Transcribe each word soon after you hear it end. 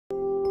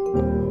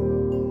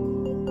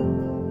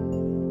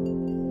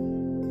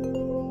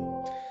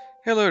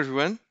Hello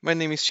everyone, my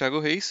name is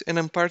Thiago Reis and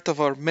I'm part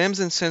of our MEMS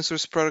and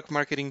Sensors product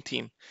marketing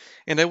team.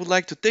 And I would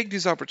like to take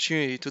this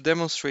opportunity to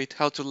demonstrate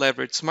how to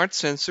leverage smart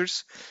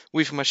sensors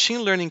with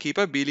machine learning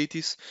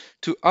capabilities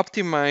to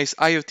optimize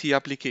IoT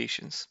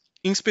applications,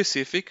 in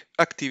specific,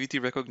 activity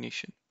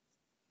recognition.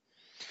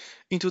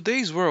 In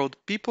today's world,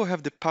 people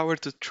have the power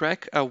to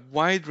track a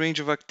wide range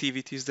of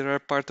activities that are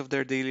part of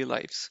their daily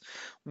lives.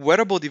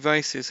 Wearable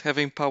devices have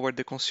empowered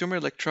the consumer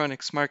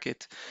electronics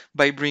market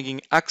by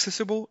bringing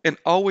accessible and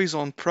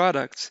always-on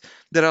products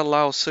that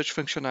allow such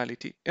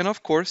functionality. And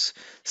of course,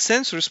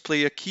 sensors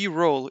play a key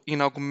role in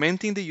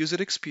augmenting the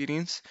user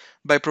experience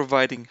by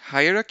providing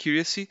higher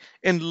accuracy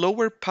and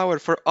lower power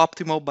for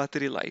optimal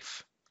battery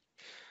life.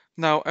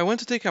 Now, I want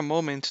to take a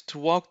moment to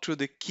walk through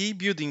the key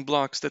building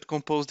blocks that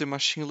compose the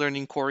machine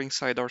learning core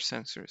inside our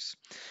sensors.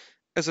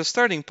 As a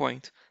starting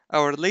point,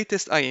 our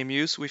latest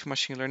IMUs with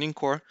machine learning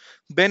core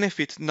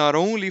benefit not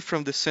only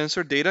from the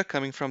sensor data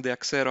coming from the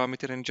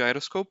accelerometer and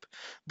gyroscope,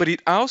 but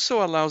it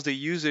also allows the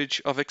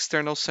usage of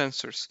external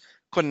sensors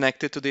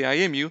connected to the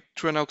IMU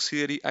through an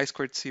auxiliary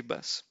I2C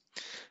bus.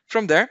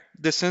 From there,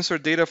 the sensor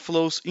data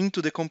flows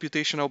into the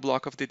computational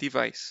block of the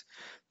device,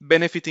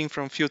 benefiting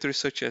from filters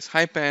such as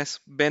high pass,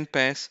 band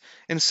pass,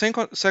 and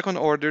second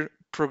order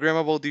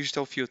programmable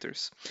digital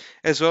filters,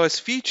 as well as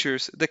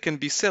features that can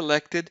be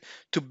selected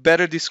to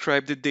better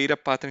describe the data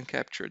pattern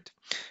captured.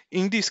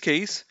 In this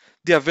case,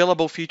 the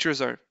available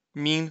features are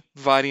mean,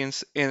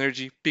 variance,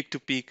 energy, peak to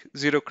peak,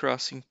 zero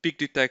crossing, peak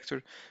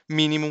detector,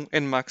 minimum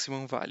and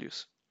maximum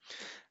values.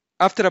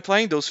 After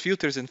applying those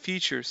filters and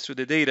features to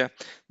the data,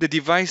 the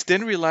device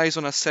then relies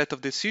on a set of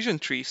decision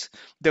trees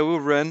that will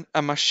run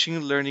a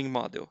machine learning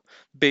model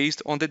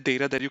based on the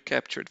data that you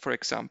captured, for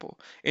example,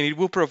 and it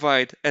will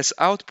provide as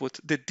output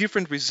the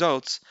different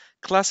results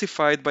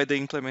classified by the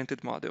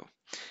implemented model.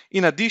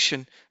 In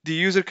addition, the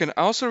user can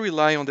also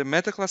rely on the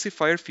meta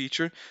classifier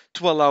feature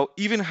to allow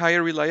even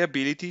higher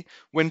reliability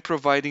when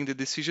providing the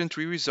decision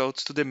tree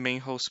results to the main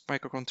host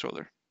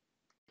microcontroller.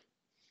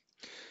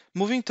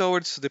 Moving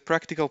towards the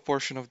practical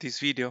portion of this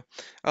video,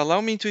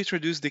 allow me to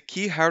introduce the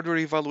key hardware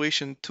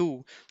evaluation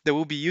tool that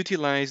will be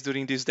utilized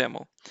during this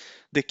demo.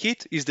 The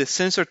kit is the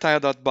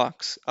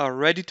SensorTile.box, our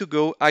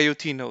ready-to-go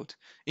IoT node,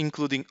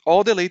 including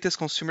all the latest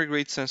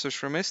consumer-grade sensors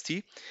from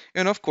ST,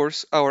 and of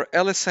course our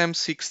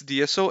LSM6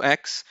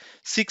 DSO-X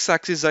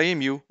 6-axis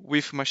IMU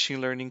with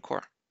machine learning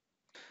core.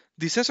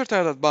 The sensor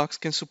tile box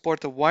can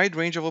support a wide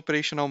range of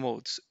operational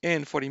modes,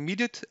 and for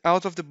immediate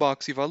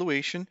out-of-the-box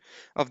evaluation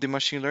of the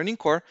machine learning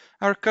core,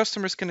 our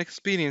customers can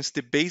experience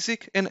the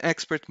basic and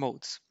expert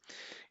modes.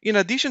 In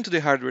addition to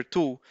the hardware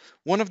tool,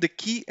 one of the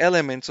key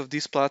elements of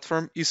this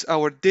platform is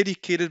our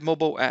dedicated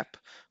mobile app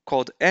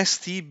called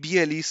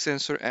ST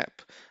Sensor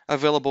App,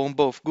 available on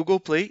both Google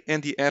Play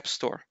and the App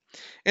Store.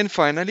 And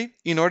finally,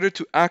 in order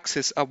to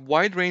access a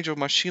wide range of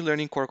machine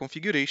learning core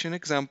configuration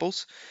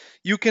examples,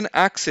 you can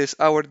access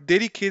our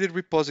dedicated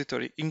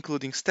repository,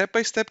 including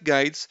step-by-step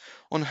guides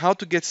on how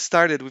to get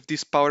started with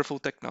this powerful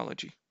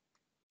technology.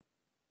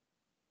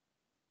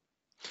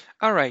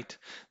 Alright,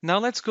 now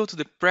let's go to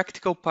the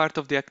practical part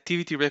of the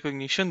activity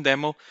recognition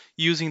demo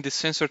using the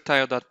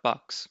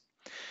SensorTile.box.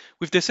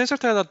 With the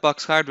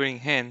SensorTile.box hardware in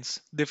hands,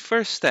 the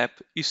first step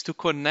is to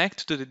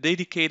connect to the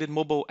dedicated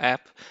mobile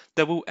app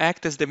that will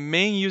act as the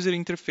main user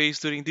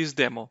interface during this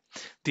demo,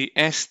 the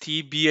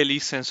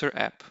ST Sensor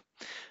app.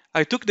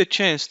 I took the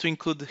chance to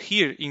include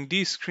here in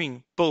this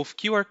screen both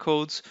QR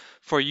codes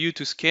for you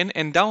to scan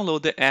and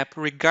download the app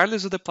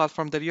regardless of the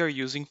platform that you are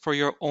using for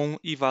your own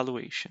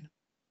evaluation.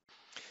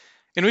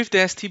 And with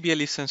the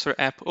ST Sensor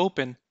app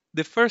open,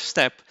 the first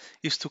step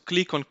is to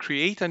click on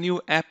Create a New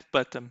App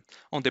button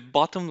on the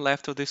bottom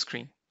left of the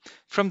screen.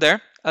 From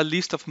there, a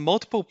list of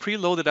multiple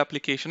preloaded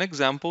application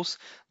examples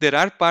that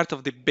are part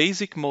of the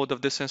basic mode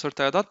of the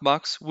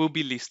SensorTile.box will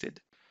be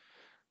listed.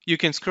 You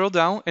can scroll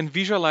down and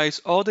visualize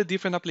all the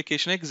different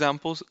application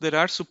examples that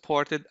are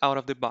supported out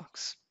of the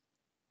box.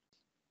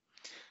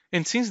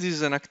 And since this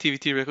is an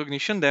activity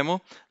recognition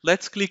demo,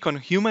 let's click on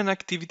Human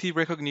Activity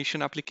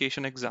Recognition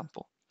application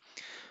example.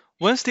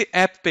 Once the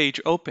app page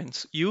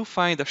opens, you'll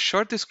find a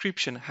short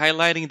description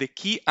highlighting the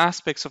key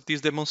aspects of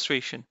this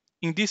demonstration.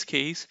 In this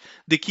case,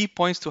 the key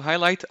points to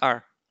highlight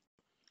are: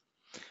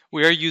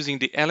 we are using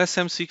the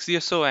LSM6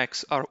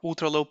 DSO-X, our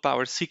ultra-low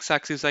power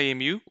 6-axis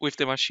IMU with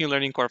the machine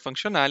learning core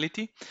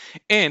functionality,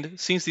 and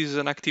since this is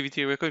an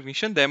activity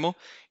recognition demo,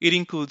 it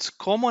includes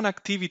common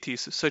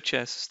activities such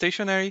as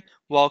stationary,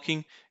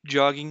 walking,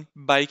 jogging,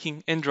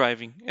 biking, and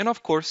driving. And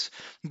of course,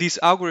 this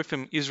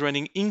algorithm is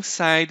running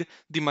inside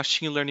the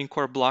machine learning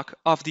core block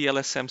of the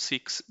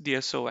LSM6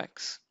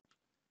 DSO-X.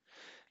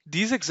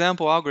 This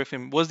example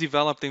algorithm was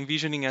developed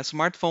envisioning a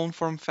smartphone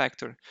form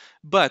factor,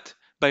 but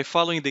by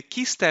following the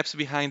key steps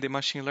behind the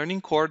machine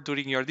learning core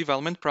during your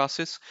development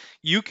process,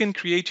 you can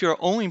create your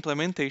own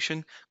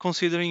implementation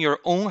considering your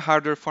own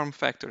hardware form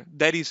factor.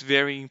 That is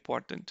very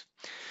important.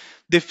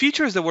 The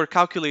features that were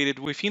calculated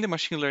within the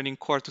machine learning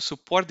core to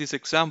support this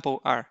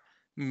example are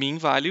mean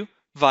value,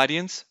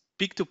 variance,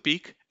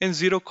 peak-to-peak and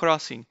zero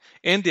crossing,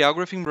 and the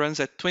algorithm runs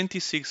at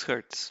 26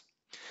 Hz.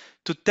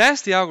 To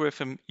test the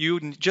algorithm, you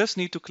just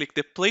need to click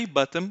the play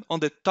button on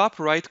the top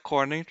right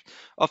corner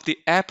of the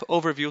app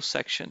overview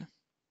section.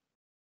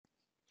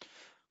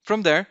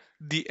 From there,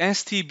 the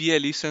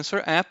STBLE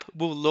sensor app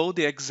will load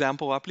the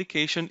example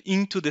application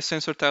into the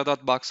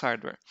SensorTile.box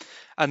hardware.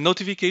 A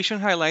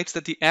notification highlights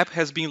that the app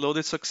has been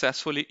loaded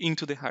successfully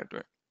into the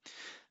hardware.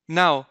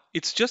 Now,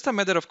 it's just a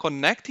matter of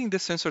connecting the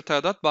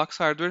SensorTile.box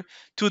hardware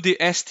to the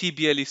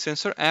STBLE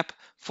sensor app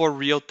for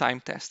real-time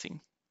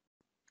testing.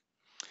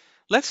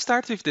 Let's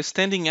start with the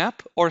standing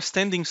up or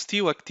standing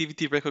still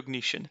activity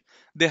recognition.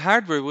 The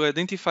hardware will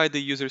identify the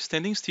user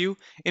standing still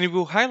and it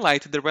will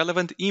highlight the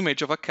relevant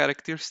image of a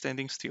character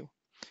standing still.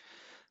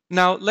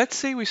 Now, let's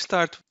say we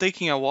start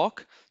taking a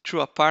walk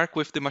through a park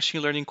with the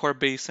machine learning core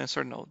based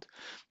sensor node.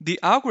 The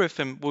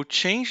algorithm will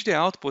change the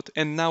output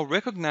and now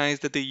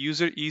recognize that the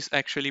user is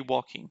actually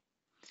walking.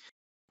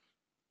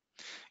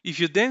 If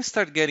you then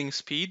start getting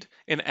speed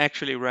and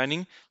actually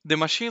running, the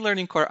machine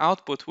learning core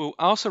output will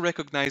also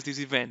recognize this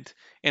event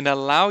and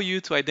allow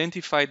you to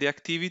identify the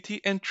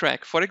activity and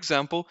track, for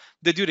example,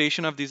 the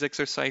duration of this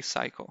exercise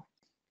cycle.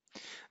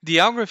 The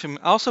algorithm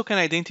also can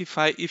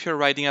identify if you're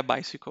riding a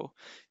bicycle.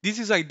 This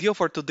is ideal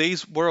for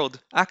today's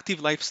world, active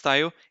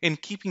lifestyle,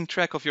 and keeping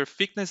track of your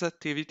fitness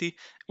activity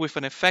with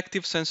an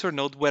effective sensor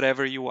node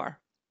wherever you are.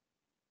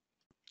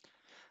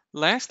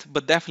 Last,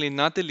 but definitely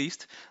not the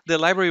least, the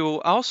library will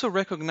also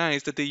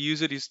recognize that the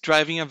user is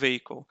driving a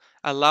vehicle,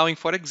 allowing,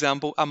 for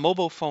example, a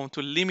mobile phone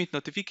to limit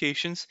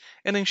notifications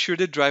and ensure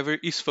the driver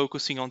is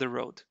focusing on the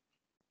road.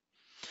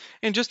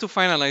 And just to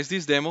finalize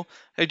this demo,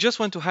 I just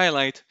want to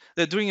highlight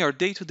that during our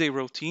day-to-day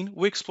routine,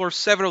 we explore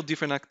several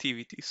different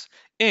activities.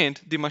 And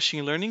the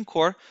machine learning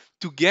core,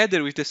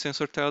 together with the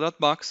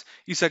SensorTile.box,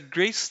 is a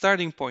great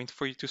starting point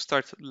for you to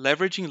start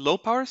leveraging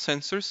low-power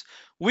sensors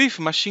with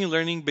machine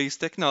learning-based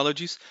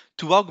technologies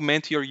to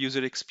augment your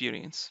user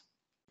experience.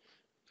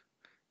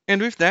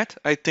 And with that,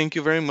 I thank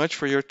you very much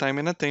for your time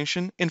and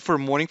attention. And for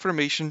more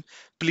information,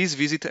 please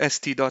visit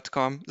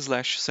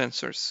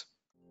st.com/sensors.